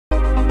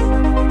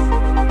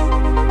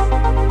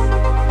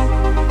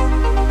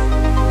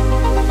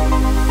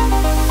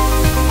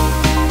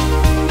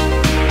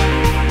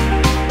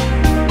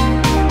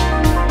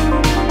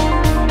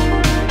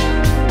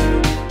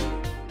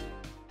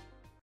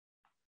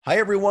Hi,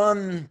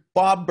 everyone.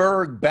 Bob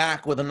Burg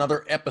back with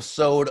another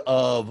episode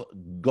of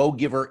Go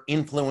Giver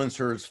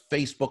Influencers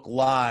Facebook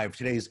Live.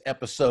 Today's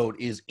episode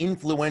is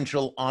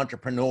Influential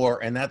Entrepreneur,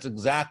 and that's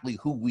exactly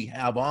who we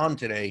have on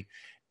today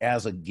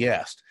as a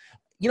guest.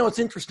 You know, it's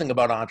interesting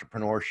about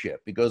entrepreneurship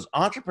because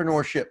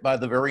entrepreneurship, by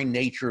the very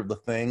nature of the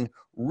thing,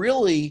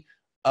 really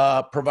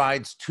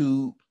provides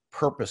two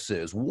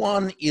purposes.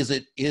 One is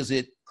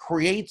it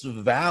creates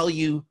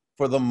value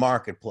for the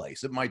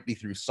marketplace. It might be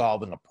through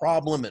solving a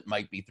problem. It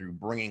might be through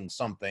bringing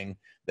something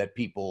that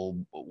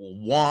people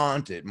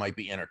want. It might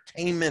be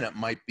entertainment. It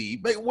might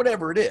be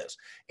whatever it is.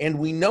 And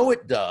we know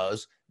it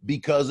does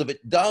because if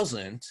it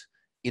doesn't,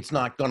 it's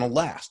not going to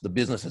last. The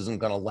business isn't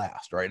going to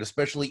last, right?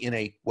 Especially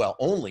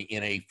only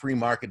in a free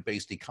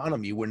market-based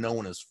economy where no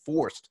one is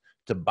forced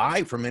to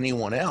buy from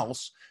anyone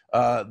else.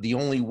 The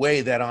only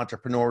way that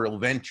entrepreneurial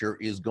venture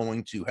is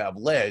going to have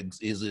legs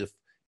is if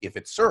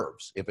it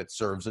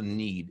serves a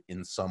need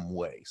in some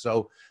way.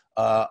 So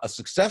a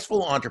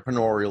successful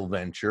entrepreneurial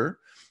venture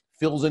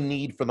fills a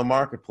need for the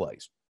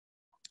marketplace.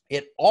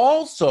 It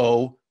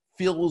also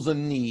fills a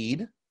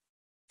need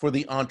for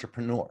the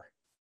entrepreneur.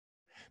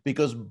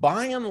 Because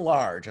by and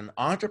large, an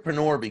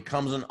entrepreneur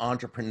becomes an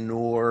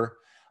entrepreneur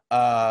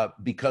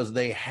because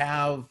they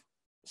have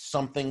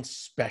something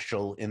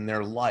special in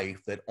their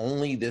life that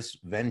only this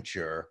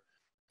venture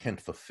can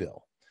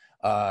fulfill.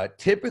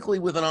 Typically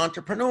with an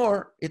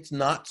entrepreneur, it's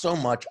not so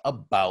much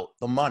about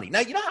the money. Now,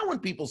 you know how when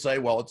people say,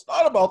 well, it's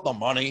not about the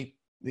money,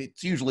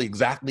 it's usually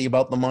exactly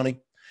about the money.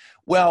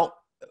 Well,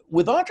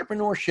 with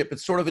entrepreneurship,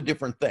 it's sort of a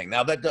different thing.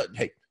 Now,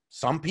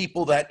 some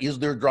people, that is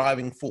their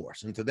driving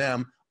force. And to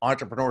them,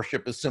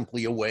 entrepreneurship is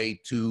simply a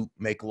way to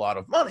make a lot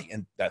of money.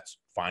 And that's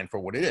fine for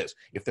what it is.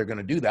 If they're going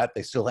to do that,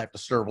 they still have to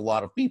serve a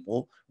lot of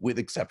people with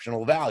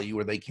exceptional value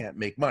or they can't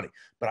make money.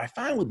 But I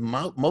find with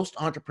most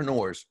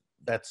entrepreneurs,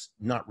 that's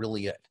not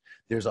really it.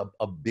 There's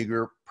a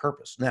bigger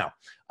purpose. Now,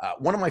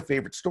 one of my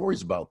favorite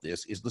stories about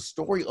this is the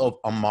story of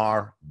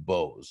Amar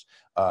Bose.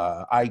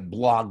 I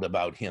blogged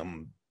about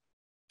him,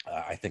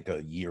 I think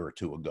a year or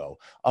two ago.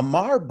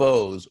 Amar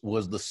Bose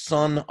was the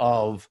son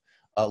of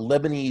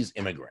Lebanese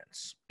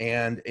immigrants.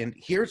 And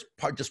here's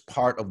just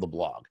part of the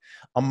blog.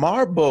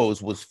 Amar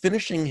Bose was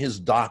finishing his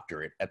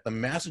doctorate at the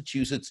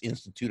Massachusetts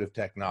Institute of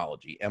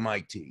Technology,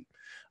 MIT,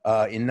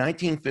 in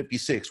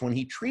 1956 when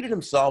he treated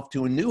himself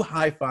to a new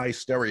hi-fi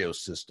stereo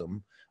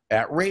system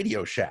at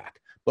Radio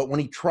Shack. But when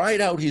he tried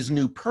out his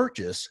new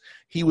purchase,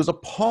 he was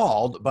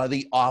appalled by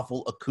the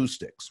awful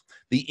acoustics.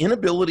 The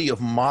inability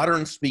of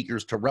modern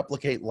speakers to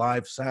replicate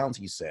live sounds,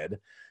 he said,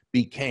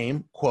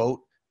 became, quote,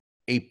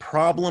 a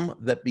problem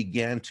that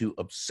began to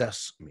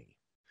obsess me.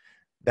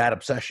 That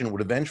obsession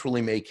would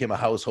eventually make him a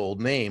household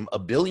name, a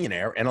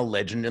billionaire, and a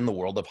legend in the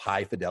world of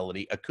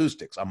high-fidelity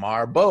acoustics.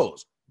 Amar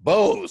Bose.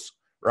 Bose,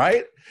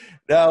 right?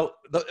 Now,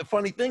 the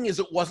funny thing is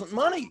it wasn't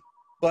money,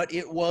 but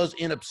it was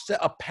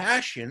a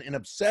passion, an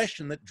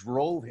obsession that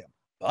drove him.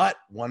 But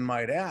one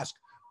might ask,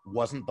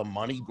 wasn't the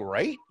money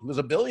great? He was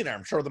a billionaire.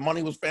 I'm sure the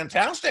money was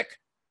fantastic.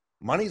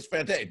 Money's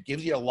fantastic. It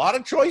gives you a lot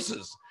of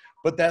choices,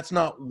 but that's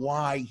not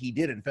why he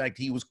did it. In fact,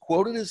 he was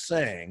quoted as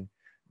saying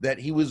that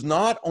he was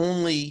not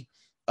only,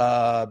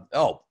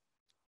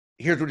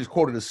 here's what he's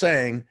quoted as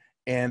saying,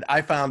 and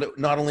I found it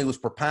not only was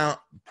profound,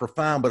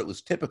 but it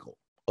was typical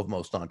of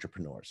most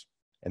entrepreneurs.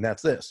 And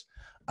that's this.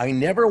 I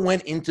never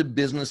went into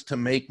business to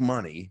make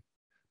money,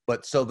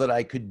 but so that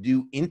I could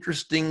do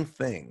interesting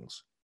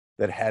things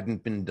that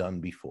hadn't been done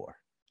before.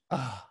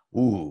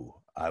 Ooh,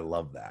 I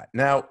love that.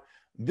 Now,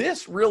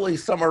 this really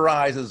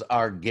summarizes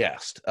our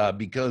guest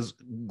because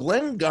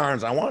Glenn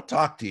Garnes, I want to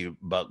talk to you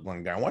about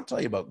Glenn Garnes. I want to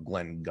tell you about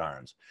Glenn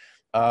Garnes.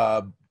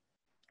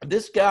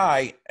 This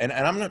guy, and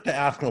I'm not to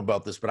ask him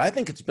about this, but I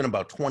think it's been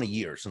about 20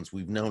 years since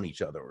we've known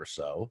each other or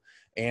so.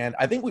 And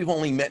I think we've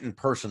only met in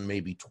person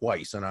maybe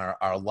twice in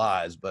our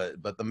lives,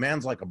 but the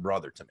man's like a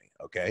brother to me,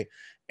 okay?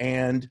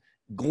 And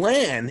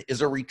Glenn is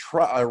a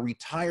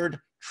retired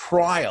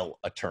trial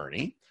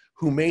attorney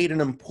who made an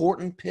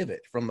important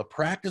pivot from the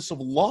practice of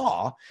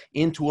law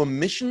into a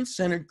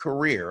mission-centered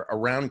career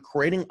around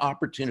creating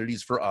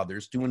opportunities for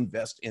others to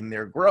invest in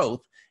their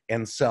growth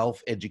and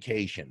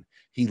self-education.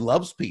 He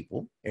loves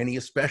people, and he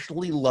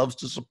especially loves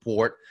to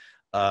support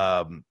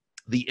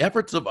the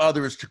efforts of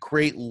others to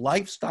create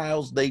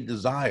lifestyles they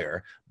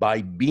desire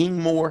by being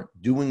more,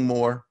 doing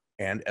more,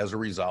 and as a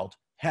result,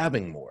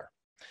 having more.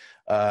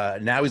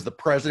 Now he's the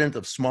president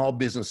of Small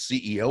Business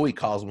CEO. He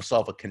calls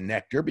himself a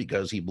connector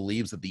because he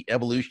believes that the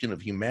evolution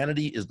of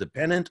humanity is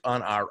dependent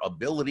on our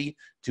ability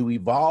to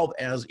evolve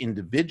as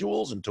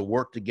individuals and to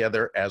work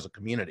together as a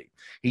community.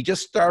 He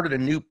just started a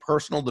new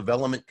personal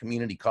development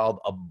community called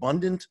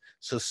Abundant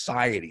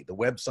Society. The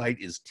website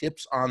is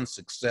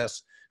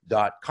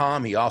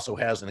tipsonsuccess.com. He also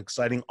has an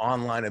exciting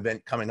online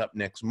event coming up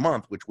next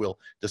month, which we'll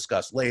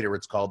discuss later.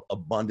 It's called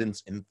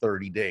Abundance in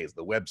 30 Days.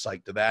 The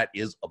website to that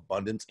is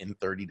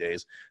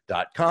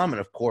abundanceinthirtydays.com. And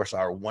of course,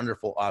 our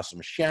wonderful, awesome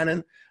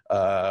Shannon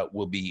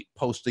will be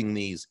posting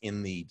these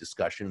in the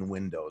discussion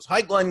windows.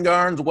 Hi, Glenn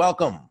Garnes.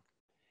 Welcome.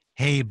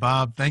 Hey,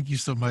 Bob. Thank you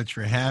so much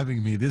for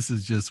having me. This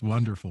is just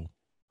wonderful.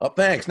 Oh,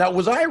 thanks. Now,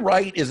 was I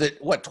right? Is it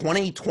what,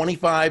 20,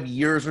 25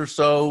 years or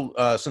so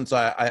since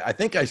I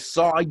think I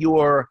saw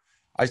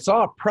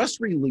a press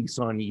release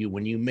on you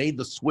when you made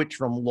the switch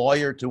from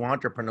lawyer to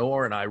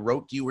entrepreneur, and I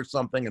wrote to you or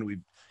something, and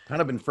we've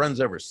kind of been friends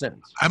ever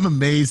since. I'm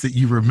amazed that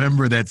you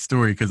remember that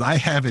story because I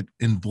have it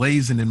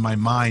emblazoned in my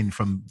mind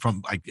from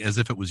like as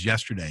if it was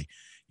yesterday.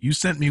 You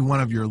sent me one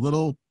of your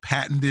little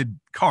patented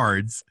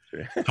cards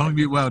telling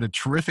me what a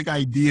terrific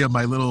idea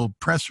my little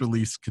press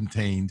release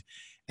contained.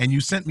 And you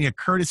sent me a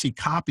courtesy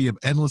copy of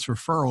Endless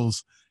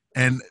Referrals,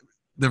 and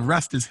the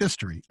rest is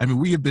history. I mean,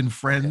 we have been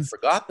friends. I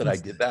forgot that I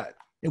did that.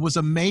 It was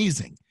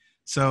amazing.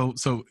 So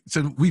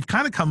we've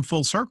kind of come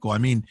full circle. I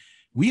mean,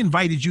 we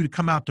invited you to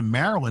come out to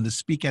Maryland to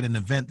speak at an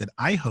event that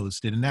I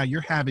hosted, and now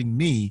you're having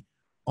me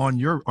on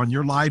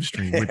your live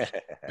stream. Which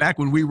back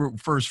when we were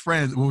first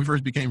friends, when we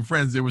first became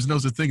friends, there was no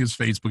such thing as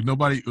Facebook.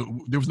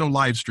 There was no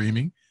live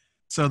streaming.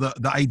 So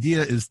the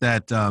idea is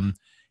that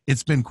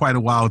it's been quite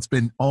a while. It's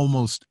been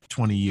almost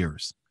 20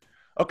 years.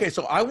 Okay,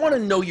 so I want to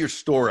know your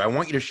story. I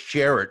want you to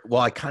share it.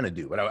 Well, I kind of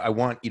do, but I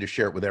want you to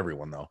share it with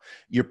everyone, though.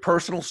 Your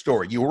personal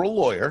story. You were a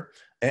lawyer,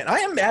 and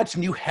I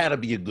imagine you had to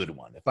be a good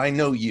one. If I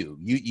know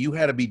you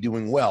had to be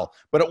doing well,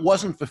 but it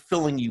wasn't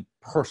fulfilling you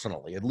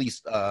personally, at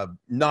least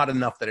not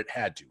enough that it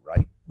had to,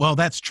 right? Well,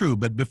 that's true.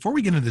 But before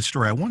we get into the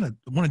story, I want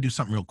to do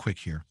something real quick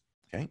here.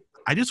 Okay.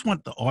 I just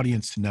want the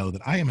audience to know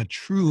that I am a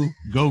true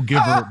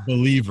go-giver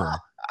believer.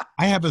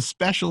 I have a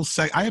special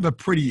I have a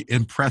pretty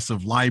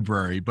impressive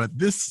library, but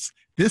this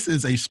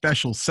is a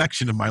special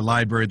section of my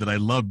library that I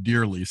love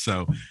dearly.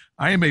 So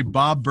I am a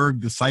Bob Burg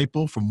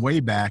disciple from way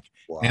back,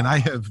 wow. And I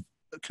have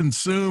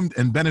consumed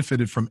and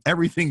benefited from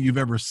everything you've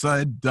ever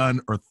said, done,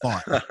 or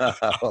thought.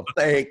 Well,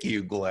 thank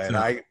you, Glenn.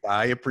 So,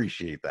 I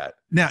appreciate that.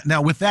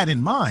 Now, with that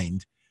in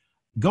mind,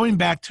 going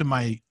back to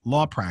my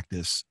law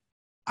practice,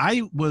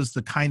 I was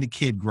the kind of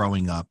kid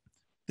growing up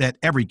that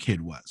every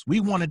kid was. We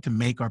wanted to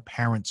make our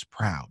parents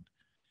proud.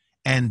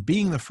 And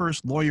being the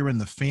first lawyer in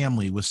the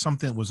family was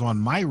something that was on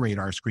my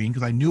radar screen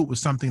because I knew it was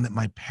something that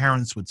my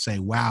parents would say,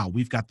 wow,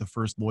 we've got the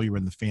first lawyer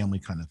in the family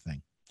kind of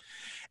thing.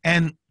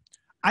 And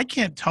I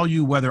can't tell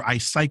you whether I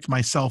psyched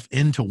myself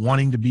into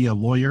wanting to be a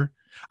lawyer.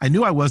 I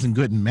knew I wasn't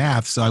good in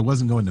math, so I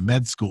wasn't going to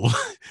med school.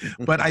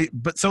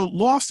 but so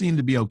law seemed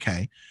to be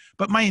okay.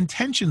 But my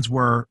intentions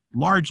were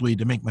largely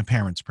to make my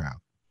parents proud.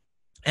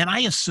 And I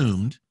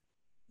assumed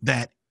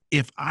that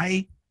if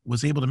I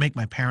was able to make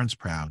my parents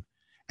proud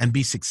and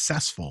be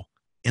successful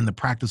in the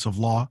practice of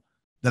law,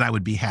 that I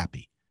would be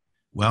happy.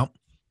 Well,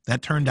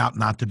 that turned out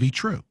not to be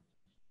true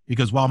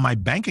because while my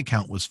bank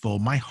account was full,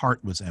 my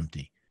heart was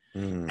empty.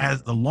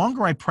 As the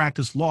longer I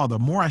practiced law, the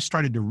more I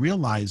started to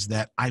realize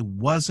that I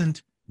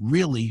wasn't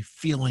really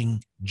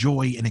feeling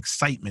joy and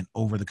excitement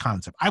over the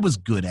concept. I was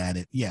good at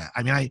it. Yeah.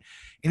 I mean,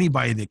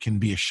 anybody that can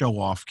be a show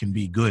off can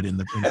be good in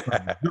front of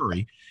the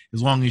jury,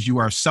 as long as you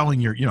are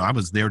selling I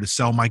was there to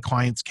sell my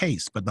client's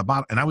case,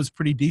 and I was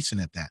pretty decent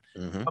at that.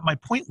 Mm-hmm. But my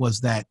point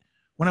was that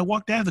when I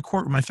walked out of the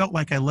courtroom, I felt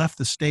like I left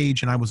the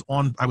stage and I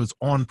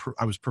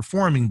was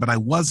performing, but I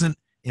wasn't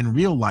in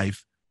real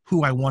life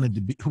who I wanted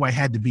to be, who I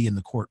had to be in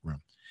the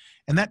courtroom.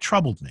 And that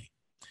troubled me.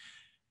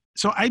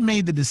 So I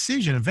made the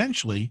decision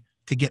eventually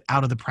to get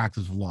out of the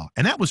practice of law.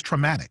 And that was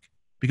traumatic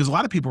because a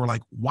lot of people were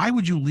like, why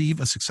would you leave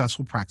a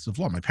successful practice of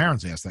law? My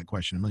parents asked that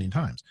question a million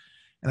times.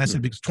 And I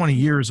said, because 20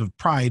 years of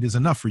pride is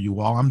enough for you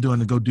all. I'm doing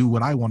to go do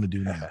what I want to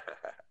do now.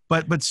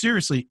 But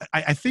seriously,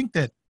 I think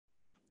that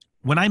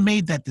when I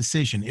made that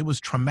decision, it was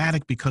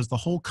traumatic because the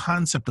whole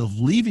concept of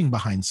leaving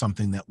behind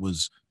something that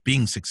was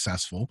being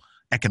successful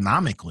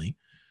economically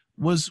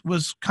was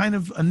kind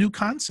of a new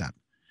concept.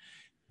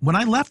 When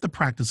I left the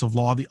practice of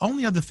law, the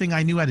only other thing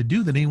I knew how to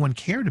do that anyone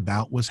cared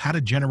about was how to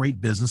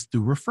generate business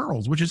through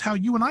referrals, which is how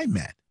you and I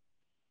met.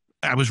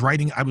 I was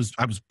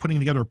putting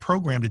together a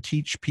program to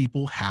teach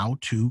people how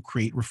to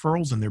create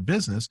referrals in their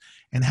business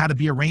and how to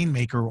be a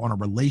rainmaker on a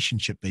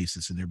relationship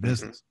basis in their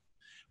business.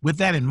 Mm-hmm. With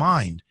that in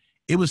mind,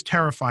 it was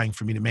terrifying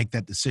for me to make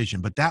that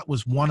decision, but that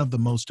was one of the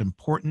most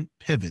important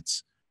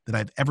pivots that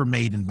I've ever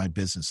made in my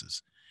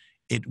businesses.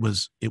 It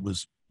was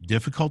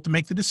difficult to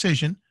make the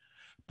decision,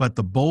 but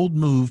the bold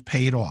move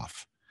paid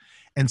off.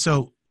 And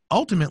so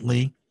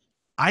ultimately,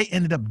 I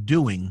ended up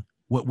doing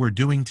what we're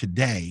doing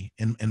today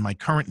in my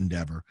current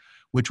endeavor,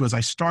 which was I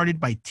started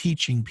by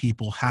teaching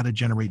people how to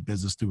generate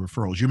business through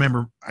referrals. You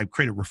remember I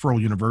created Referral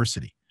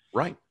University.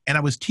 Right. And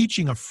I was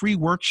teaching a free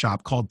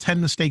workshop called 10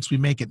 Mistakes We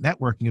Make at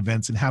Networking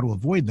Events and How to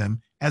Avoid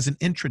Them as an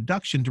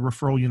introduction to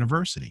Referral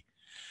University.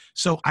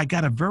 So I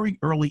got a very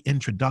early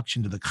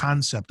introduction to the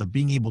concept of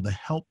being able to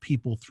help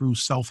people through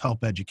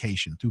self-help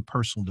education, through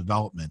personal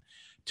development,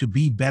 to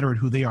be better at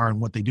who they are and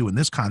what they do in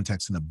this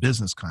context, in a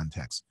business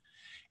context.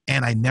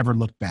 And I never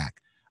looked back.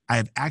 I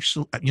have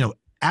actually,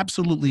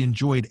 absolutely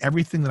enjoyed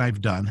everything that I've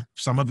done,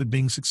 some of it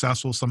being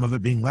successful, some of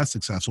it being less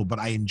successful, but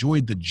I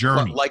enjoyed the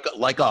journey.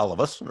 Like all of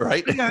us,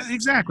 right? Yeah,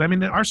 exactly. I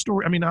mean, our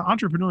story, an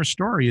entrepreneur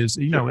story is,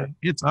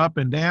 it's up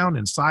and down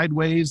and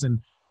sideways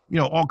and,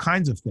 all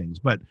kinds of things.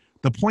 But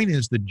the point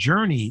is the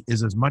journey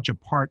is as much a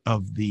part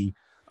of the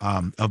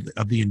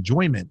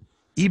enjoyment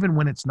even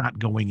when it's not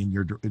going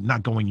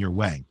your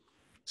way.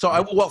 So I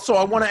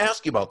want to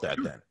ask you about that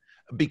then,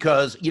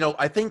 because,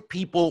 I think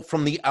people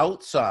from the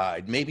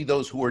outside, maybe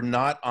those who are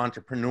not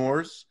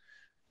entrepreneurs,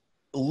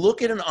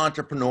 look at an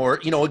entrepreneur,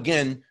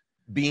 again,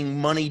 being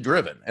money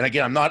driven. And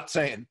again, I'm not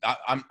saying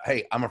I'm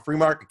a free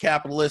market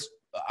capitalist.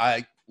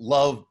 I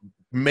love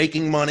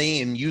making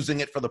money and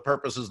using it for the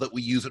purposes that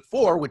we use it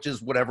for, which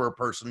is whatever a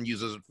person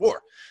uses it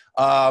for.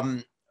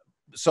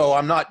 So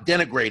I'm not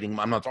denigrating.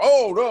 I'm not,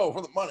 oh no,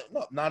 for the money.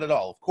 No, not at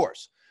all, of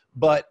course.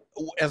 But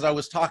as I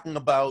was talking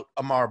about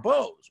Amar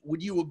Bose,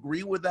 would you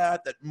agree with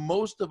that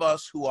most of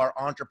us who are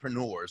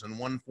entrepreneurs in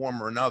one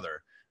form or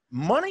another,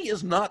 money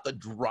is not the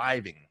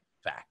driving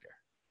factor.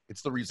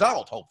 It's the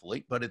result,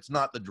 hopefully, but it's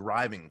not the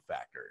driving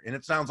factor. And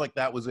it sounds like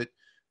that was it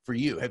for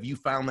you. Have you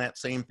found that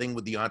same thing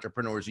with the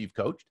entrepreneurs you've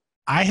coached?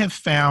 I have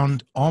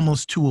found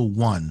almost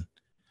 2-1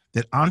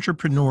 that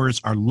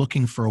entrepreneurs are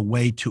looking for a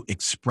way to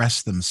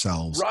express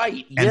themselves,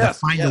 right? And to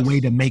find a way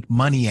to make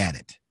money at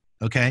it.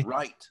 Okay.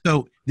 Right.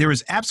 So there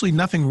is absolutely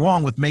nothing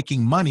wrong with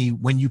making money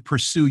when you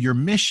pursue your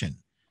mission,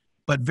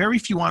 but very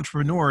few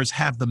entrepreneurs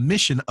have the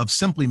mission of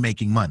simply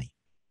making money.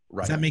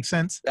 Right. Does that make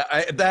sense?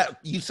 That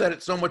you said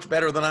it so much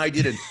better than I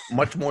did, and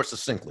much more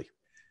succinctly.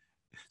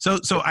 So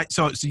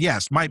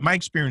yes, my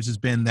experience has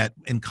been that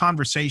in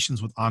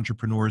conversations with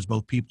entrepreneurs,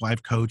 both people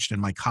I've coached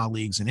and my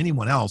colleagues and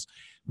anyone else,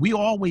 we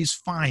always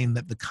find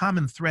that the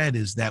common thread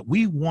is that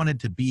we wanted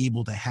to be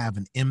able to have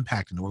an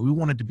impact in the world. We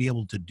wanted to be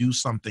able to do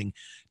something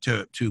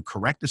to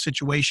correct a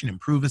situation,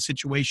 improve a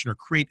situation, or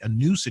create a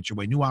new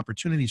situation, new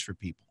opportunities for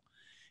people.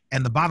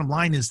 And the bottom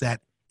line is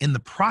that in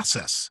the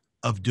process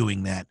of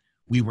doing that,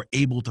 we were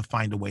able to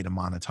find a way to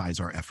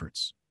monetize our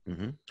efforts.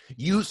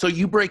 Mm-hmm. So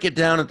you break it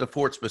down into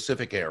 4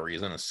 specific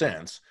areas, in a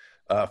sense,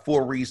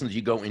 4 reasons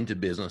you go into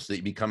business that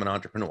you become an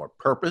entrepreneur.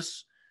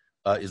 Purpose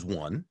is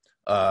one,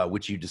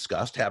 which you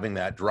discussed, having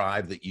that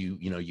drive that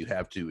you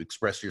have to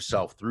express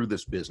yourself through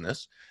this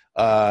business.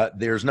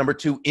 There's number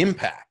 2,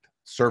 impact,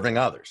 serving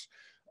others.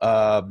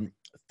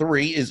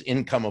 3 is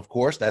income, of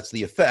course. That's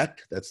the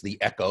effect. That's the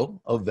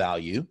echo of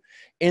value.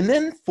 And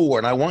then 4,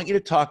 and I want you to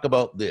talk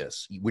about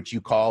this, which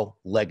you call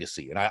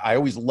legacy. And I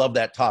always love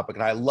that topic.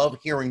 And I love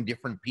hearing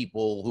different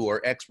people who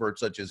are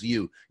experts such as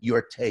you,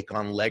 your take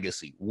on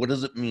legacy. What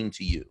does it mean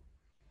to you?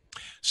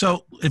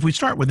 So if we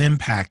start with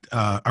impact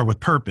or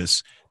with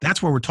purpose,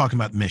 that's where we're talking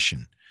about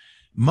mission.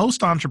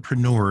 Most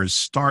entrepreneurs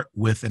start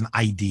with an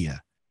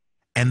idea,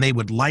 and they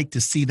would like to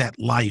see that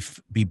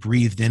life be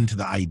breathed into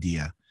the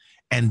idea.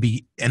 And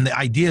the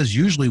idea is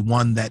usually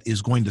one that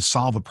is going to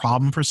solve a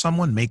problem for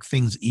someone, make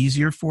things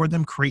easier for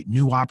them, create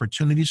new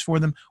opportunities for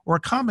them, or a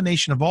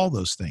combination of all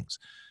those things.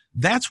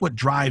 That's what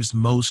drives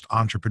most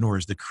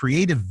entrepreneurs, the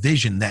creative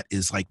vision that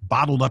is like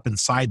bottled up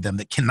inside them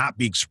that cannot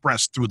be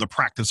expressed through the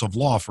practice of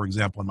law, for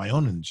example, in my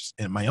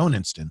own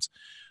instance.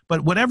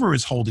 But whatever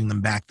is holding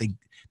them back,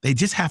 they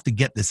just have to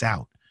get this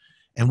out.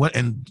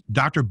 And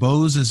Dr.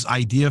 Bose's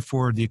idea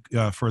for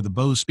the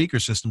Bose speaker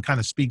system kind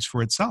of speaks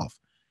for itself.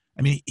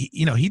 I mean,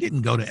 he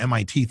didn't go to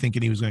MIT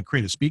thinking he was going to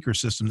create a speaker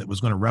system that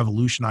was going to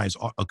revolutionize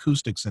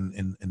acoustics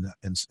and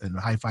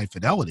hi-fi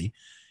fidelity.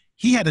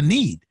 He had a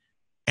need.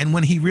 And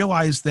when he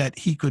realized that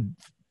he could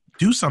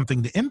do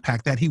something to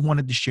impact that, he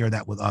wanted to share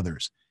that with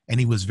others. And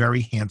he was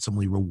very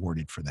handsomely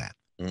rewarded for that.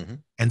 Mm-hmm.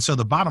 And so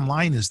the bottom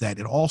line is that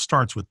it all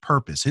starts with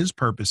purpose. His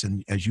purpose,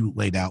 and as you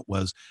laid out,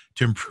 was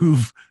to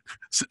improve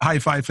high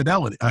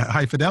fidelity.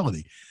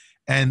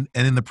 And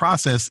in the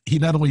process, he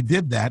not only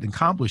did that,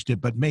 accomplished it,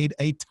 but made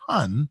a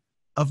ton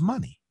of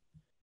money.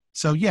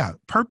 So yeah,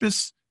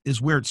 purpose is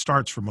where it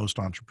starts for most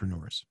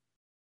entrepreneurs.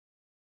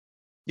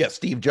 Yeah,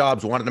 Steve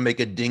Jobs wanted to make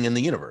a ding in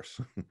the universe.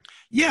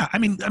 Yeah, I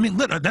mean,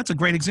 that's a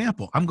great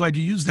example. I'm glad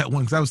you used that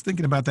one because I was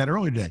thinking about that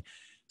earlier today.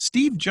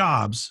 Steve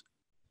Jobs,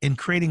 in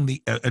creating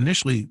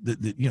initially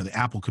the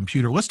Apple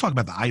computer. Let's talk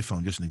about the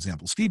iPhone, just an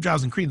example. Steve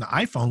Jobs, in creating the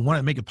iPhone, wanted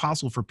to make it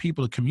possible for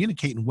people to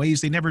communicate in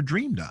ways they never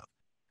dreamed of.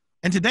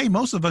 And today,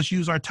 most of us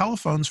use our cell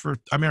phones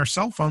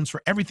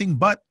for everything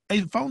but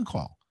a phone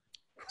call.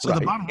 So right.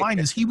 The bottom line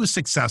is he was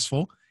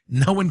successful.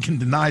 No one can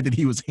deny that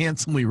he was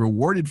handsomely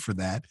rewarded for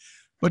that.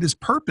 But his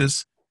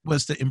purpose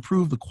was to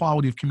improve the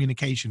quality of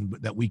communication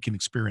that we can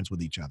experience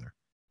with each other.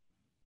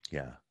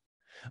 Yeah.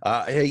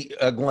 Hey,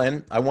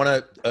 Glenn, I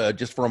want to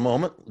just for a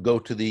moment go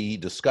to the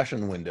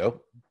discussion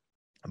window.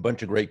 A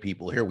bunch of great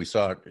people here. We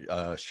saw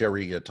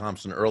Sherry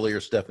Thompson earlier.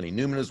 Stephanie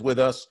Newman is with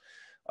us.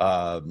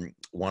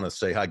 Want to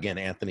say hi again,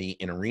 Anthony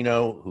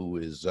Iannarino, who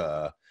is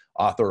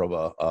author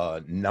of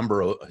a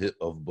number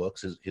of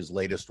books. His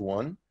latest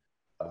one,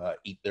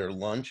 Eat Their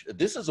Lunch.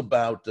 This is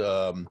about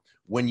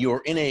when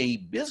you're in a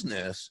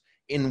business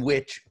in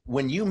which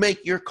when you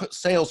make your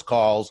sales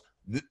calls,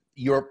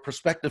 your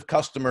prospective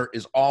customer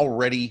is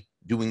already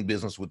doing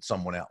business with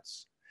someone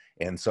else.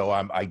 And so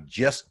I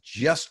just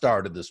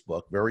started this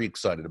book, very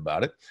excited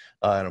about it.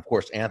 And of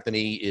course,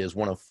 Anthony is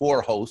one of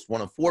 4 hosts,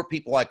 one of 4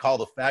 people I call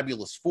the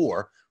Fabulous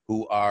 4,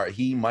 who are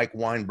Mike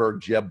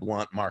Weinberg, Jeb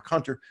Blunt, Mark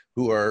Hunter,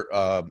 who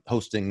are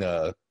hosting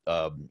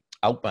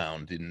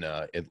Outbound in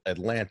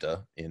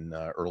Atlanta in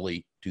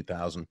early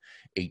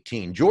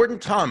 2018. Jordan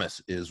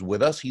Thomas is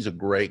with us. He's a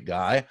great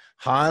guy.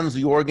 Hans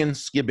Jorgen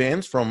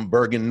Skibbens from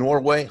Burg in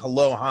Norway.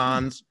 Hello,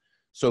 Hans.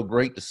 So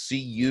great to see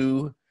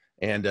you.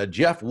 And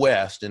Jeff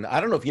West, and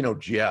I don't know if you know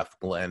Jeff,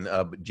 Glenn,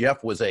 but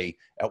Jeff was at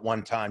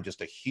one time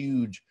just a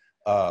huge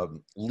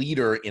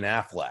leader in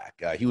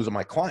Aflac. He was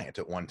my client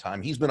at one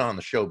time. He's been on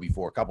the show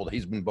before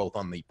he's been both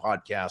on the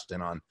podcast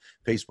and on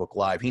Facebook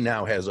Live. He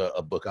now has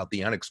a book out,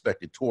 The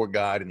Unexpected Tour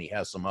Guide, and he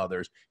has some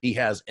others. He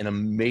has an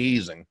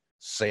amazing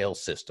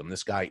sales system.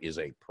 This guy is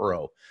a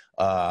pro.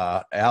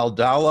 Al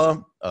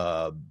Dalla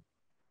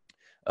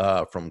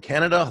from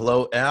Canada.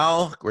 Hello,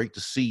 Al. Great to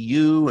see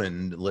you.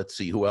 And let's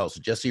see who else.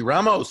 Jesse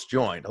Ramos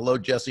joined. Hello,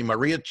 Jesse.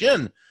 Maria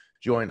Chin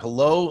joined.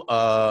 Hello,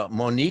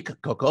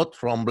 Monique Cocotte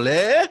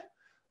Tremblay.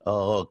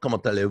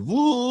 Comment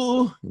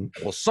allez-vous?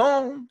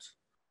 Croissant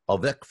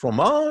avec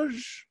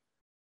fromage.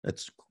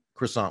 That's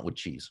croissant with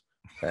cheese.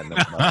 Carrie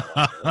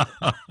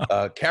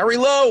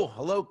Lowe.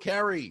 Hello,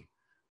 Carrie.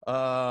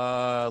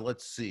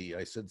 Let's see.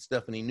 I said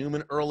Stephanie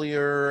Newman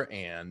earlier,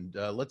 and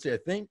let's see. I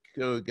think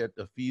get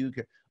a few.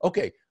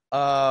 Okay.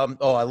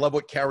 I love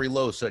what Carrie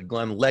Lowe said.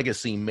 Glenn,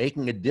 legacy,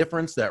 making a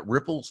difference that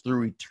ripples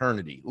through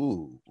eternity.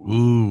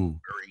 Ooh.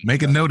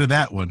 Make a note of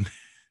that one.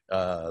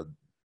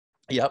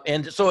 Yeah,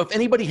 and so if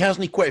anybody has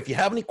if you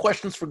have any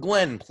questions for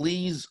Glenn,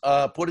 please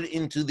put it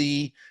into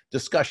the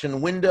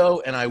discussion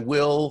window, and I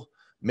will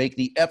make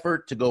the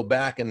effort to go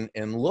back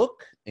and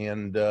look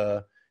and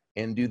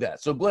do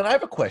that. So Glenn, I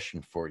have a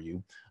question for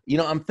you. You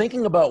know, I'm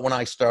thinking about when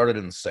I started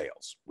in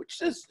sales,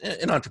 which is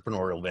an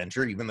entrepreneurial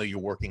venture, even though you're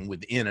working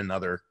within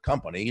another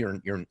company.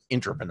 You're an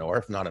entrepreneur,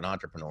 if not an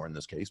entrepreneur in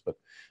this case.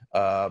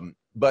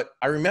 But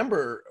I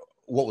remember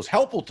what was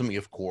helpful to me,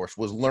 of course,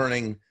 was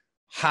learning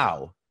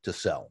how to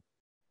sell.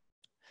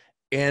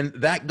 And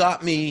that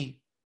got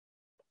me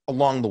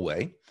along the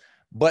way,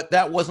 but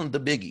that wasn't the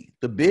biggie.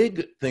 The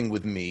big thing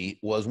with me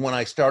was when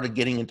I started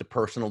getting into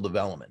personal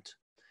development.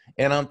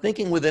 And I'm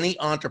thinking with any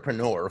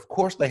entrepreneur, of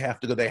course, they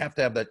have to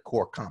have that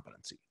core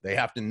competency. They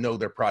have to know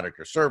their product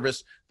or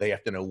service. They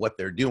have to know what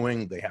they're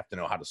doing. They have to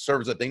know how to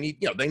service it.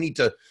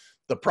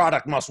 The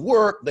product must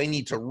work. They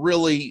need to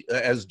really,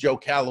 as Joe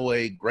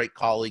Calloway, great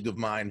colleague of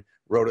mine,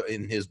 wrote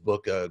in his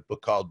book, a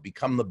book called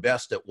Become the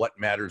Best at What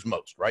Matters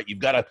Most, right? You've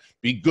got to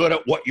be good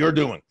at what you're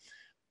doing.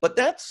 But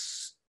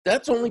that's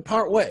only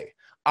part way.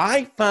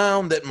 I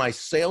found that my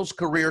sales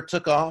career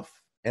took off.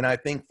 And I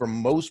think for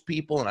most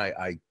people, and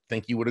I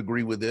think you would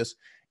agree with this,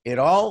 it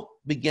all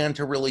began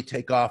to really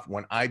take off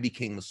when I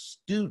became a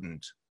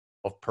student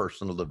of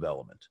personal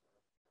development.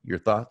 Your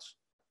thoughts?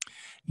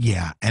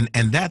 Yeah, and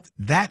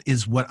that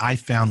is what I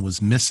found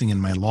was missing in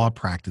my law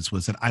practice,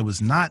 was that I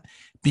wasn't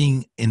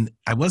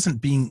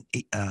being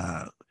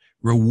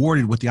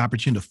rewarded with the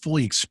opportunity to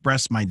fully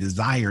express my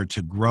desire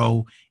to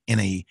grow in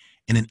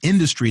an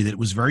industry that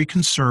was very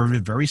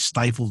conservative, very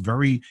stifled,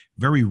 very,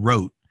 very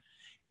rote.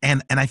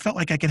 And I felt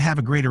like I could have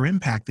a greater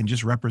impact than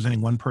just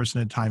representing one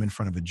person at a time in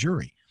front of a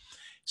jury.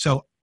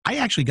 So I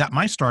actually got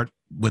my start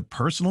with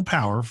Personal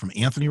Power from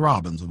Anthony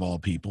Robbins, of all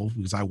people,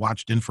 because I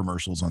watched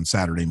infomercials on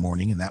Saturday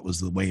morning, and that was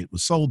the way it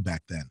was sold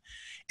back then.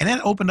 And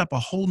that opened up a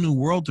whole new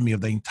world to me of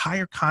the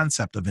entire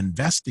concept of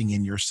investing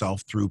in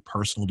yourself through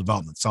personal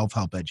development,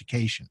 self-help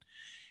education.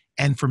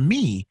 And for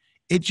me,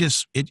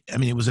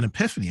 it was an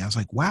epiphany. I was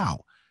like,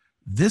 wow,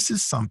 this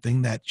is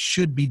something that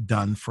should be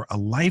done for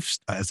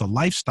as a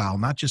lifestyle,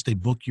 not just a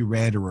book you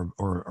read or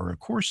a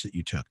course that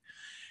you took.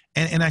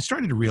 And I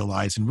started to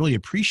realize and really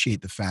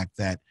appreciate the fact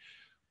that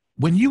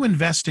when you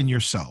invest in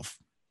yourself,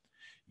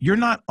 you're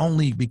not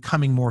only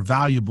becoming more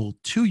valuable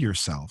to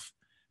yourself,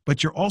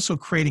 but you're also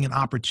creating an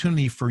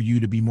opportunity for you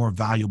to be more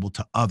valuable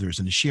to others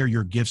and to share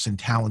your gifts and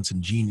talents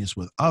and genius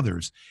with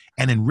others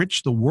and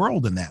enrich the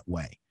world in that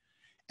way.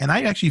 And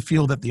I actually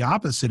feel that the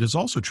opposite is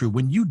also true.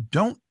 When you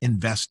don't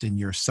invest in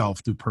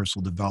yourself through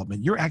personal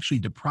development, you're actually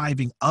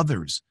depriving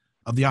others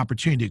of the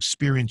opportunity to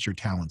experience your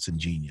talents and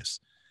genius.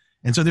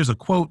 And so there's a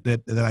quote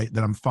that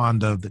I'm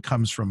fond of that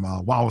comes from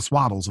Wallace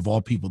Wattles, of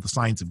all people, The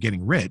Science of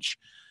Getting Rich.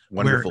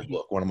 Wonderful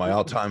book, one of my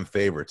all-time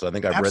favorites. I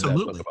think I've read that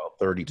book about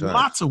 30 times.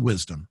 Lots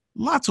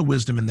of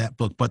wisdom in that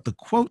book. But the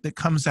quote that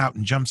comes out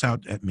and jumps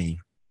out at me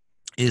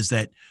is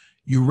that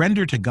you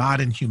render to God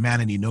and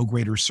humanity no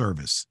greater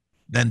service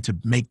than to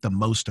make the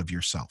most of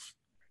yourself.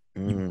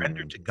 You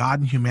render to God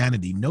and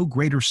humanity no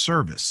greater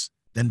service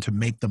than to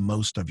make the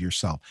most of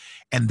yourself.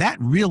 And that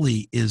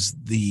really is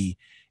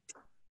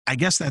I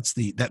guess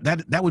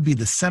that would be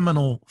the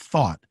seminal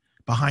thought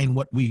behind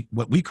what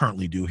we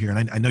currently do here.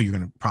 And I know you're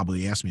going to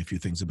probably ask me a few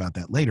things about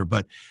that later,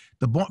 but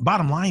the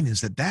bottom line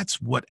is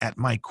that's what at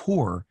my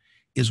core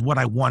is what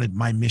I wanted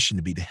my mission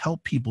to be, to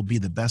help people be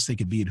the best they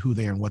could be at who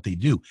they are and what they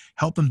do,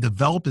 help them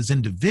develop as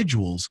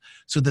individuals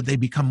so that they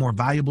become more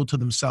valuable to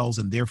themselves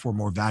and therefore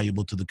more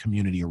valuable to the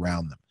community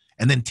around them,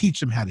 and then teach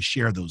them how to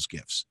share those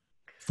gifts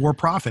for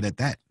profit at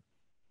that.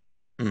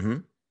 Mm-hmm.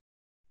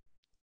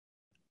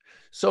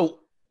 So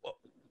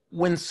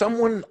when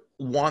someone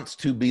wants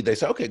to be, they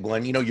say, okay,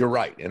 Glenn, you're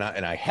right. And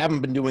I haven't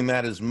been doing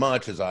that as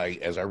much as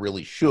I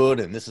really should.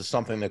 And this is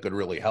something that could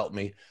really help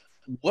me.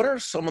 what are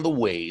some of the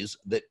ways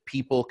that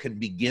people can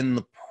begin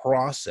the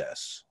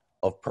process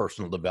of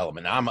personal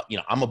development? Now,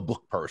 I'm a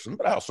book person,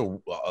 but I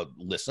also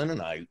listen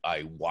and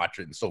I watch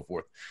it and so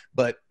forth.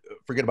 But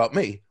forget about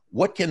me.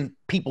 What can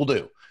people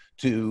do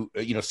to,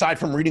 aside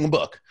from reading a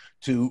book,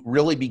 to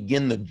really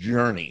begin the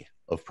journey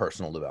of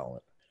personal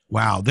development?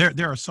 Wow,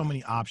 there are so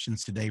many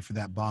options today for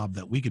that, Bob,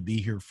 that we could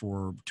be here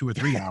for 2 or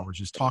 3 hours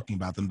just talking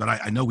about them. But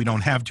I know we don't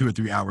have 2 or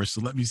 3 hours,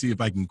 so let me see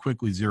if I can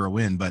quickly zero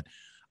in. But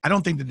I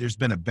don't think that there's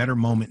been a better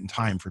moment in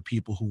time for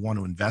people who want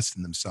to invest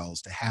in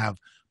themselves to have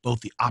both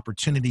the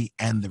opportunity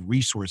and the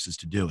resources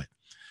to do it.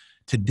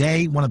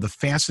 Today, one of the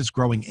fastest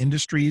growing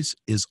industries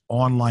is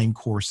online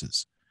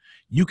courses.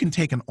 You can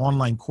take an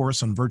online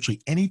course on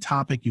virtually any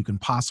topic you can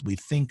possibly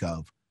think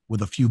of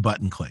with a few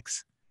button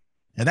clicks.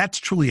 And that's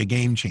truly a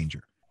game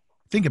changer.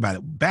 Think about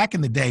it. Back in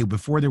the day,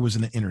 before there was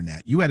an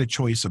internet, you had a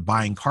choice of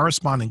buying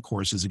corresponding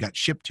courses that got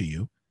shipped to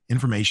you,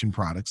 information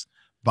products,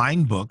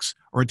 buying books,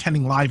 or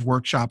attending live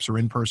workshops or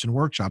in-person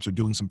workshops or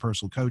doing some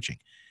personal coaching.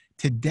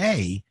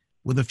 Today,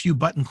 with a few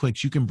button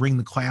clicks, you can bring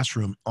the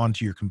classroom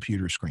onto your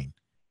computer screen.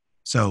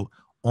 So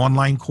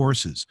online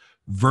courses,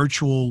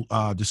 virtual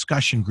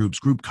discussion groups,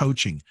 group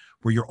coaching,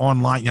 where you're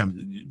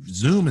online.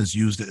 Zoom is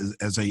used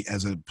as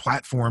a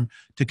platform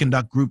to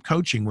conduct group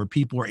coaching where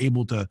people are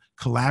able to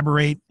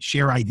collaborate,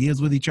 share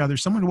ideas with each other,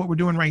 similar to what we're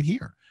doing right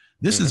here.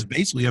 This is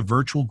basically a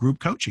virtual group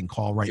coaching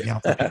call right now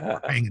for people who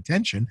are paying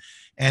attention,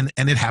 and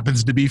it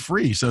happens to be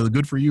free. So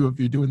good for you if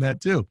you're doing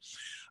that too.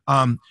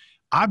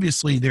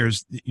 Obviously, there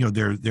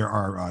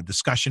are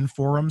discussion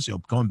forums.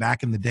 Going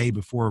back in the day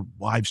before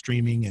live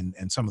streaming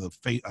and some of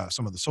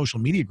the social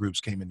media groups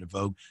came into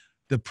vogue,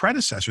 the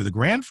predecessor, the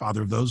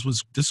grandfather of those,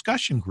 was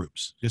discussion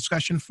groups,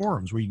 discussion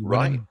forums where you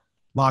went in,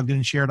 logged in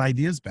and shared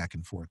ideas back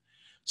and forth.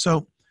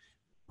 So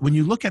when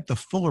you look at the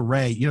full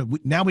array,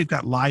 now we've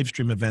got live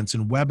stream events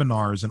and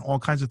webinars and all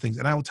kinds of things.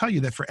 And I will tell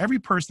you that for every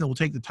person that will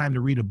take the time to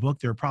read a book,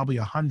 there are probably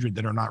 100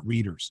 that are not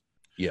readers.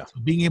 Yeah.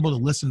 So being able to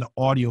listen to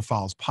audio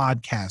files,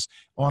 podcasts,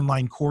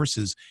 online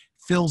courses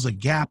fills a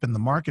gap in the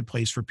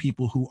marketplace for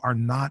people who are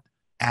not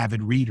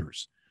avid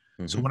readers.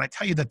 So when I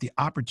tell you that the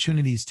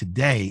opportunities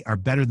today are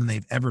better than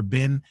they've ever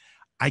been,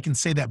 I can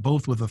say that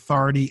both with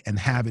authority and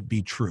have it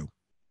be true.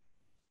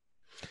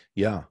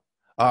 Yeah.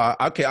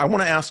 Okay. I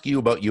want to ask you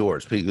about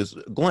yours because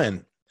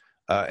Glenn,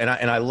 and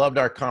I loved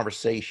our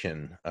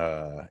conversation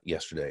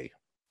yesterday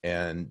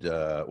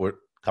or a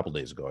couple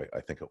days ago, I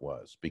think it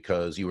was,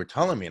 because you were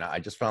telling me, and I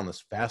just found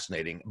this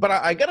fascinating, but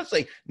I got to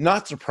say,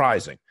 not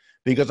surprising,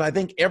 because I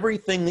think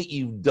everything that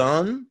you've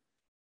done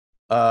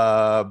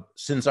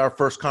since our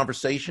first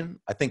conversation,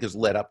 I think has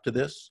led up to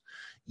this.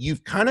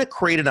 You've kind of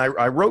created,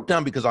 I wrote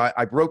down, because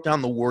I wrote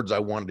down the words I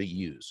wanted to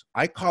use.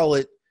 I call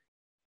it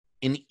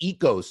an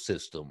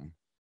ecosystem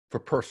for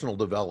personal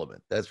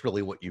development. That's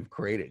really what you've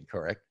created,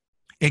 correct?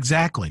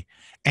 Exactly.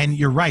 And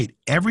you're right.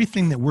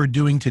 Everything that we're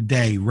doing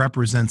today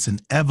represents an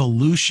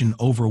evolution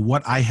over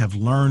what I have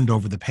learned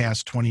over the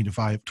past 20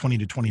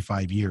 to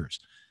 25 years.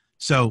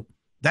 So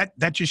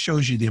that just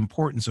shows you the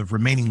importance of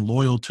remaining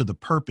loyal to the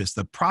purpose,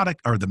 the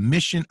product, or the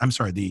mission. I'm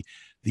sorry,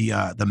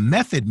 the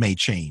method may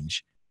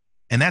change.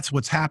 And that's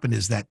what's happened,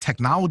 is that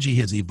technology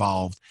has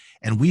evolved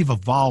and we've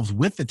evolved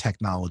with the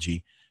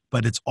technology,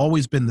 but it's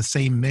always been the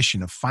same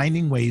mission of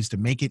finding ways to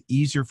make it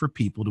easier for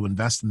people to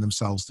invest in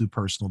themselves through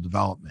personal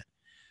development.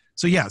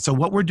 So yeah, so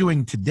what we're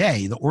doing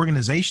today, the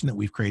organization that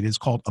we've created, is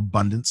called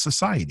Abundant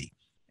Society.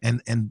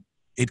 And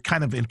it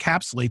kind of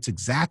encapsulates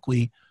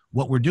exactly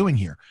what we're doing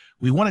here.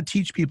 We want to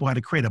teach people how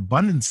to create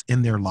abundance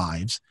in their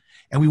lives,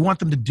 and we want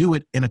them to do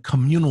it in a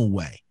communal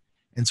way.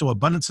 And so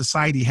Abundant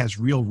Society has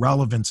real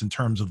relevance in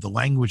terms of the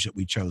language that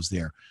we chose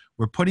there.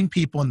 We're putting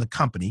people in the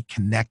company,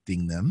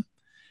 connecting them,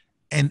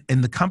 and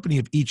in the company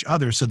of each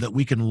other so that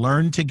we can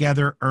learn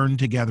together, earn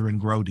together, and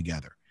grow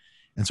together.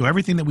 And so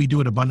everything that we do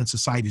at Abundant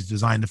Society is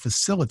designed to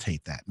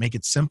facilitate that, make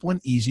it simple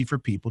and easy for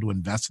people to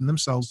invest in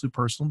themselves through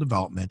personal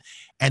development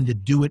and to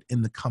do it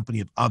in the company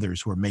of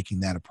others who are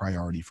making that a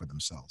priority for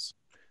themselves.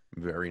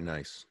 Very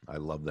nice. I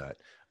love that.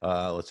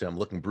 Let's see. I'm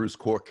looking Bruce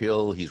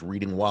Corkill. He's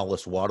reading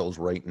Wallace Wattles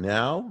right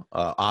now.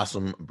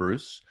 Awesome,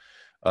 Bruce.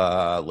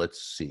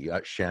 Let's see.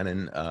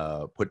 Shannon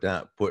put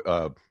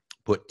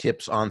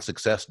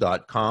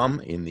tipsonsuccess.com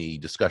in the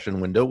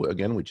discussion window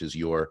again, which is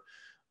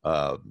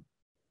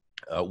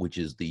which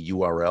is the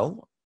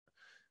URL.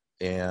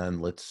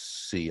 And let's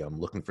see, I'm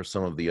looking for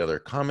some of the other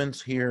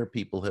comments here.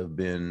 People have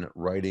been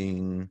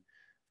writing.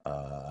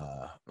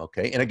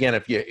 Okay. And again,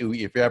 if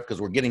you have, because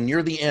we're getting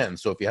near the end.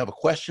 So if you have a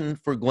question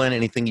for Glenn,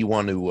 anything you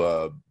want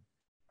to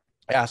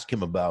ask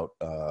him about,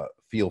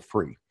 feel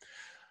free.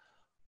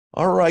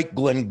 All right,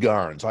 Glenn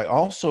Garnes. I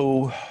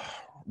also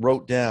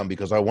wrote down,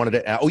 because I wanted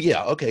to add,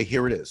 okay,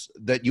 here it is,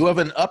 that you have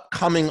an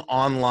upcoming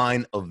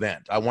online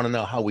event. I want to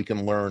know how we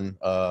can learn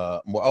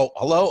more. Oh,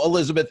 hello,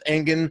 Elizabeth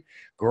Engen.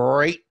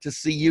 Great to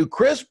see you.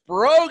 Chris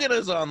Brogan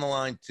is on the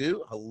line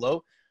too.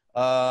 Hello.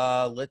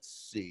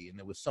 Let's see. And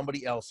there was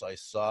somebody else I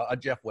saw.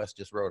 Jeff West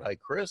just wrote, hi,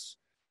 Chris.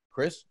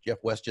 Jeff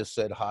West just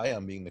said, hi,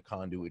 I'm being the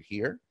conduit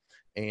here.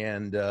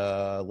 And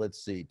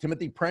let's see,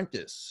 Timothy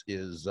Prentice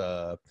is,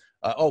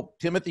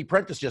 Timothy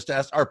Prentice just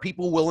asked, are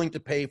people willing to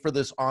pay for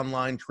this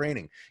online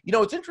training? You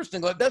know, it's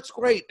interesting. That's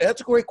great.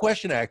 That's a great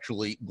question,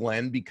 actually,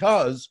 Glenn,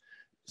 because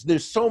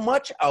there's so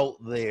much out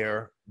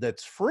there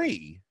that's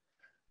free.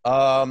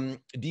 Do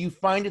you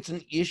find it's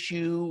an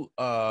issue?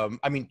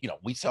 I mean, you know,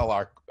 we sell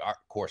our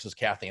courses,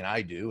 Kathy and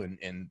I do,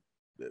 and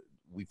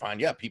we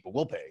find, yeah, people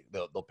will pay.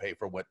 They'll pay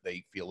for what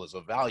they feel is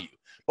of value.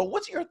 But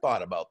what's your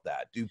thought about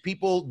that? Do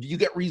you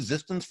get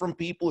resistance from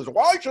people? Is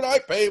why should I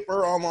pay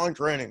for online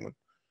training?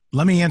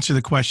 Let me answer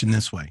the question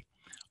this way.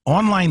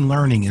 Online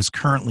learning is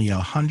currently a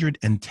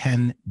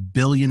 $110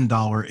 billion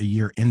a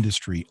year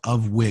industry,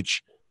 of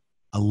which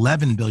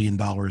 $11 billion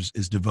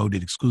is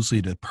devoted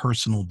exclusively to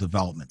personal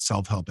development,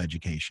 self-help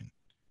education.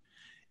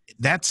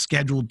 That's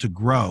scheduled to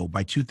grow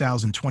by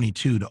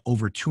 2022 to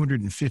over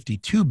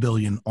 252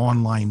 billion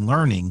online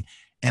learning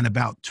and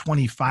about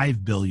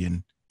 25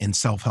 billion in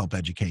self-help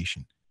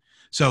education.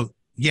 So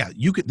yeah,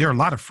 there are a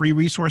lot of free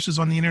resources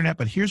on the internet,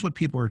 but here's what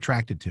people are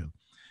attracted to.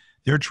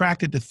 They're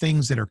attracted to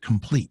things that are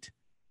complete.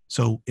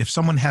 So if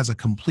someone has a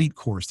complete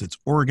course that's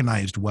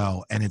organized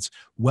well and it's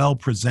well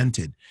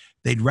presented,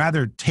 they'd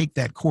rather take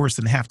that course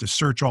than have to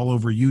search all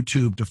over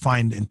YouTube to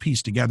find and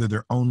piece together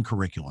their own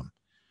curriculum.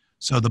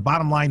 So the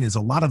bottom line is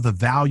a lot of the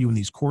value in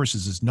these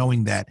courses is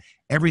knowing that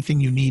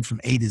everything you need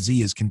from A to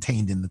Z is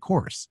contained in the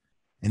course.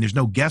 And there's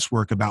no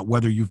guesswork about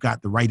whether you've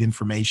got the right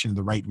information,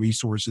 the right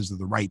resources, or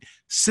the right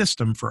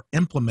system for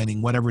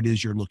implementing whatever it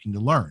is you're looking to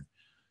learn.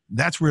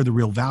 That's where the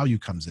real value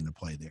comes into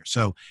play there.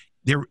 So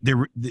there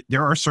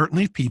are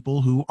certainly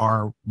people who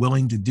are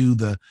willing to do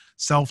the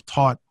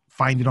self-taught,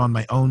 find it on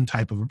my own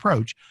type of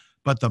approach.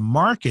 But the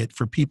market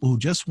for people who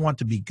just want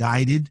to be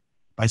guided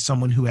by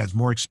someone who has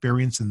more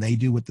experience than they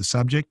do with the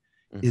subject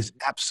is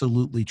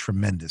absolutely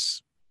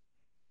tremendous.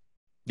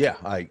 Yeah,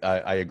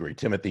 I agree.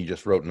 Timothy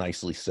just wrote,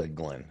 nicely said,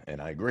 Glenn,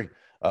 and I agree.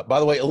 By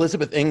the way,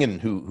 Elizabeth Ingen,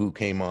 who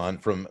came on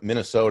from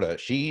Minnesota,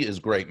 she is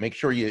great. Make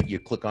sure you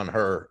click on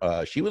her.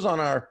 She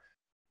wasn't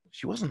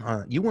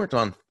on, you weren't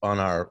on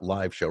our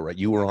live show, right?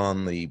 You were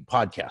on the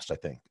podcast, I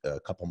think, a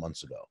couple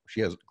months ago.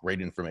 She has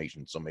great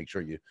information, so make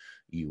sure you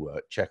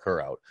check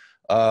her out.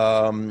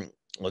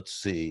 Let's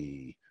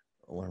see.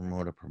 Learn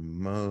more to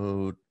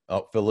promote.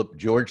 Oh, Philip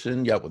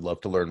Georgeson. Yeah, would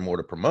love to learn more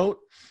to promote.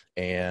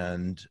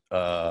 And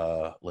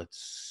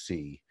let's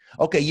see.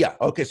 Okay, yeah.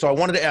 Okay, so I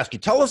wanted to ask you,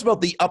 tell us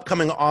about the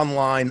upcoming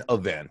online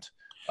event.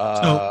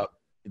 So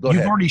go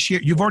ahead.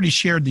 You've already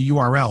shared the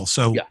URL.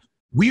 So yeah.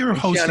 We are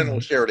hosting. Shannon will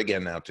share it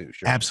again now too.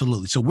 Sure.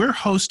 Absolutely. So we're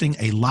hosting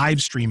a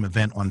live stream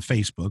event on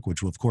Facebook,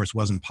 which of course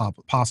wasn't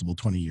possible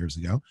 20 years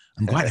ago.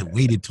 I'm glad I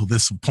waited till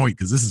this point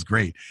because this is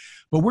great.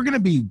 But we're going to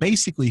be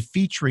basically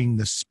featuring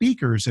the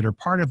speakers that are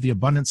part of the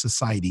Abundant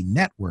Society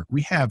Network.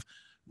 We have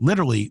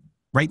literally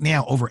right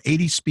now over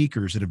 80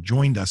 speakers that have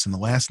joined us in the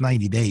last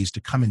 90 days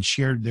to come and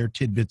share their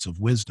tidbits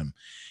of wisdom.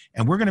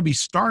 And we're going to be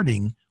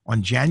starting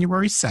on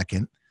January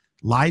 2nd,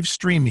 live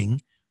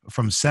streaming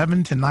from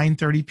 7 to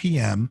 9:30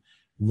 p.m.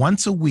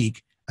 once a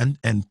week and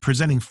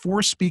presenting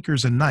 4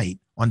 speakers a night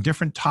on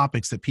different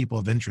topics that people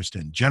have interest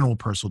in: general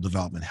personal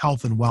development,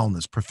 health and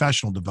wellness,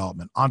 professional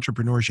development,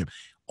 entrepreneurship,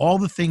 all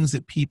the things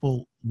that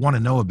people want to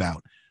know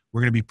about.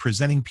 We're going to be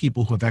presenting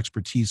people who have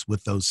expertise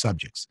with those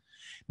subjects.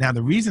 Now,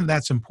 the reason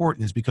that's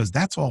important is because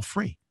that's all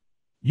free.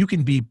 You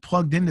can be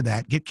plugged into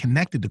that, get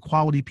connected to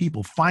quality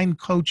people, find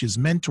coaches,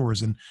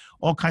 mentors, and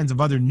all kinds of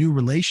other new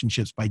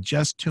relationships by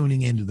just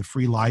tuning into the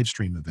free live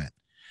stream event.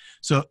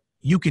 So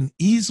you can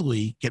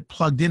easily get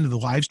plugged into the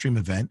live stream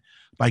event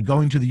by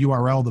going to the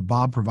URL that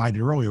Bob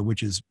provided earlier,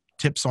 which is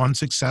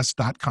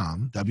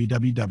tipsonsuccess.com,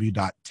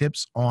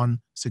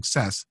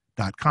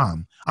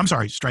 www.tipsonsuccess.com. I'm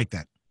sorry, strike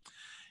that.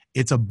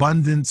 It's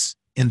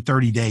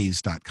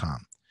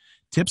abundanceinthirtydays.com.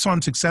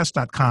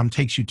 Tipsonsuccess.com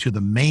takes you to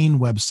the main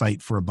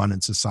website for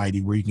Abundant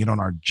Society where you can get on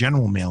our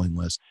general mailing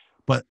list.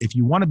 But if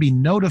you want to be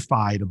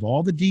notified of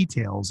all the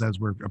details as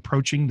we're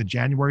approaching the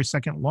January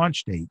 2nd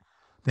launch date,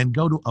 then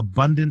go to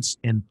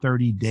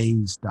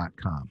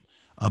abundanceinthirtydays.com.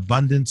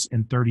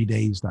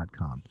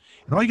 Abundanceinthirtydays.com.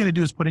 And all you got to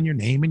do is put in your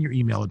name and your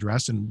email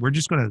address, and we're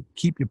just going to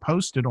keep you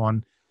posted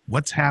on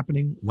what's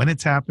happening, when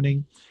it's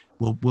happening.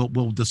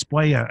 We'll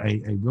display a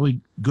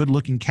really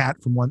good-looking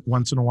cat from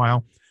once in a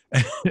while.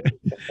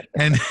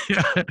 And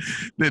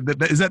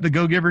is that the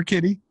Go-Giver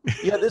kitty?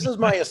 Yeah, this is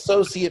my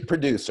associate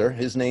producer.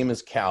 His name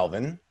is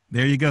Calvin.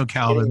 There you go,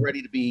 Calvin. Getting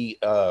ready to be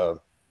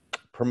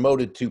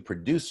promoted to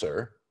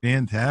producer.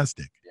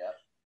 Fantastic.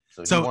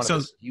 So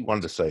you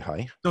wanted to say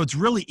hi. So it's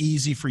really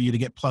easy for you to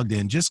get plugged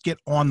in. Just get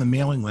on the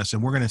mailing list,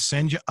 and we're going to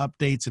send you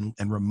updates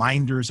and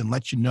reminders and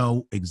let you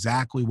know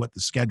exactly what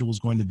the schedule is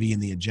going to be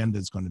and the agenda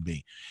is going to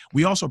be.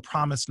 We also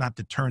promise not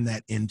to turn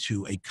that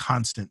into a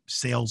constant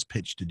sales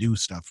pitch to do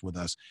stuff with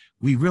us.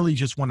 We really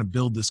just want to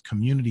build this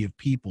community of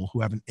people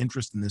who have an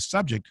interest in this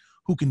subject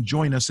who can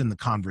join us in the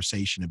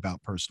conversation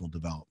about personal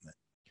development.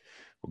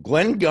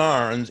 Glenn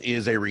Garnes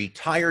is a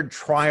retired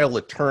trial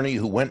attorney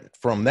who went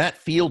from that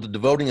field to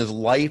devoting his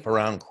life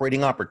around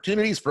creating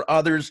opportunities for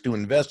others to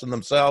invest in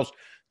themselves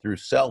through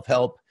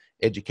self-help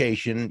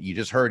education. You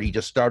just heard he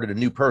just started a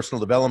new personal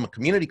development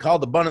community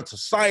called Abundance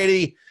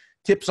Society.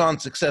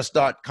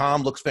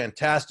 Tipsonsuccess.com looks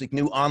fantastic.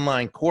 New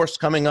online course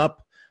coming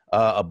up,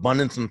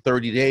 Abundance in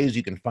 30 Days.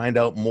 You can find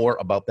out more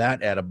about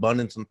that at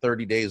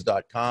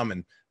abundanceit30days.com.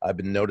 And I've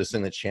been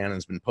noticing that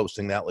Shannon's been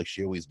posting that like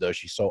she always does.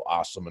 She's so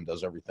awesome and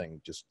does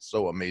everything just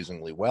so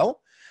amazingly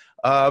well.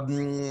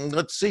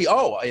 Let's see.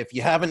 Oh, if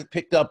you haven't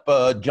picked up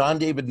John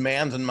David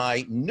Mann's and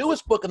my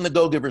newest book in the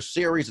Go Giver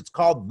series, it's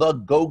called The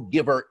Go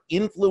Giver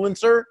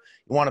Influencer.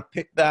 You want to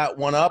pick that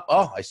one up?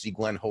 Oh, I see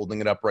Glenn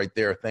holding it up right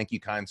there. Thank you,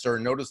 kind sir.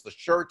 Notice the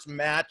shirts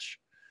match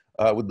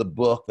with the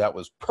book. That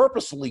was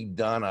purposely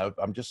done.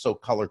 I'm just so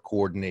color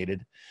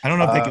coordinated. I don't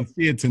know if they can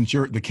see it since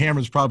the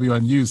camera's probably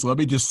on you. So let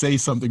me just say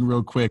something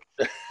real quick.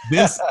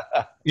 This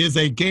is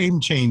a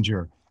game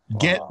changer.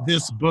 Get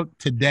this book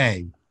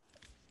today.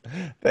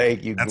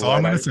 Thank you, That's Glenn. all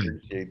I'm going I to say.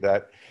 appreciate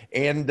that.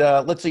 And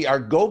let's see, our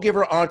Go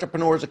Giver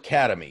Entrepreneurs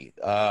Academy,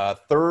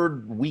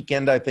 third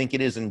weekend, I think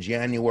it is in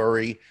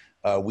January.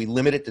 We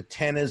limit it to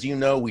 10, as you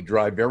know. We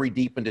drive very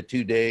deep into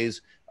 2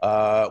 days.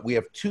 We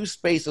have 2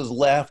 spaces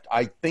left.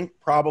 I think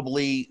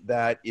probably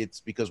that it's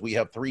because we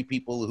have 3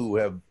 people who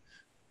have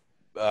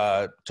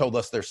told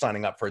us they're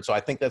signing up for it. So I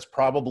think that's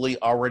probably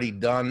already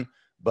done,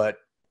 but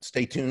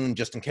stay tuned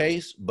just in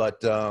case. But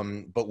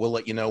we'll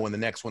let you know when the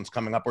next one's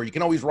coming up. Or you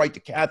can always write to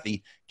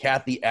Kathy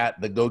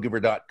at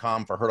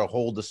thegogiver.com for her to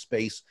hold the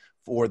space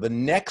for the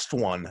next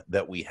one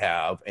that we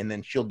have. And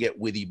then she'll get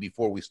with you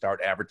before we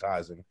start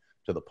advertising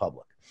to the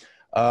public.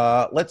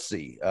 Let's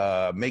see.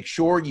 Make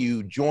sure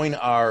you join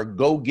our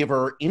Go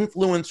Giver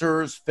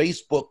Influencers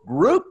Facebook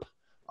group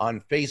on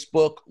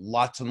Facebook.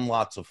 Lots and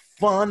lots of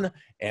fun.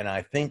 And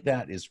I think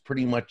that is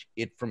pretty much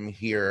it from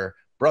here.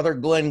 Brother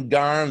Glenn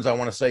Garnes, I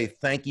want to say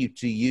thank you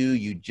to you.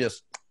 You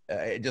just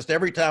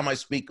every time I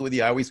speak with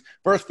you, I always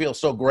first feel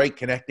so great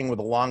connecting with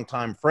a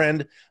longtime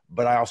friend,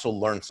 but I also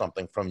learn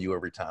something from you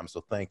every time.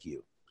 So thank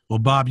you. Well,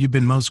 Bob, you've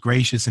been most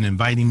gracious in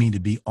inviting me to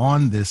be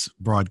on this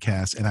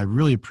broadcast, and I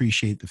really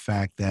appreciate the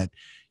fact that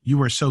you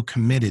are so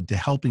committed to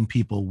helping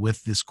people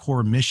with this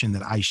core mission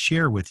that I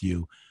share with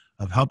you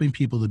of helping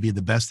people to be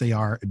the best they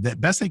are, the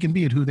best they can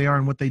be at who they are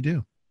and what they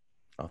do.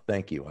 Oh,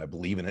 thank you. I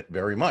believe in it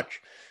very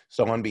much.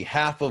 So on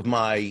behalf of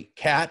my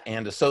cat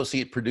and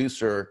associate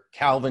producer,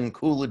 Calvin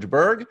Coolidge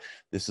Burg,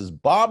 this is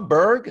Bob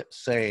Burg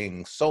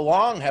saying so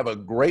long. Have a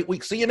great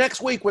week. See you next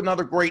week with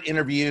another great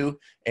interview,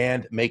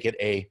 and make it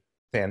a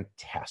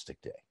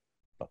fantastic day.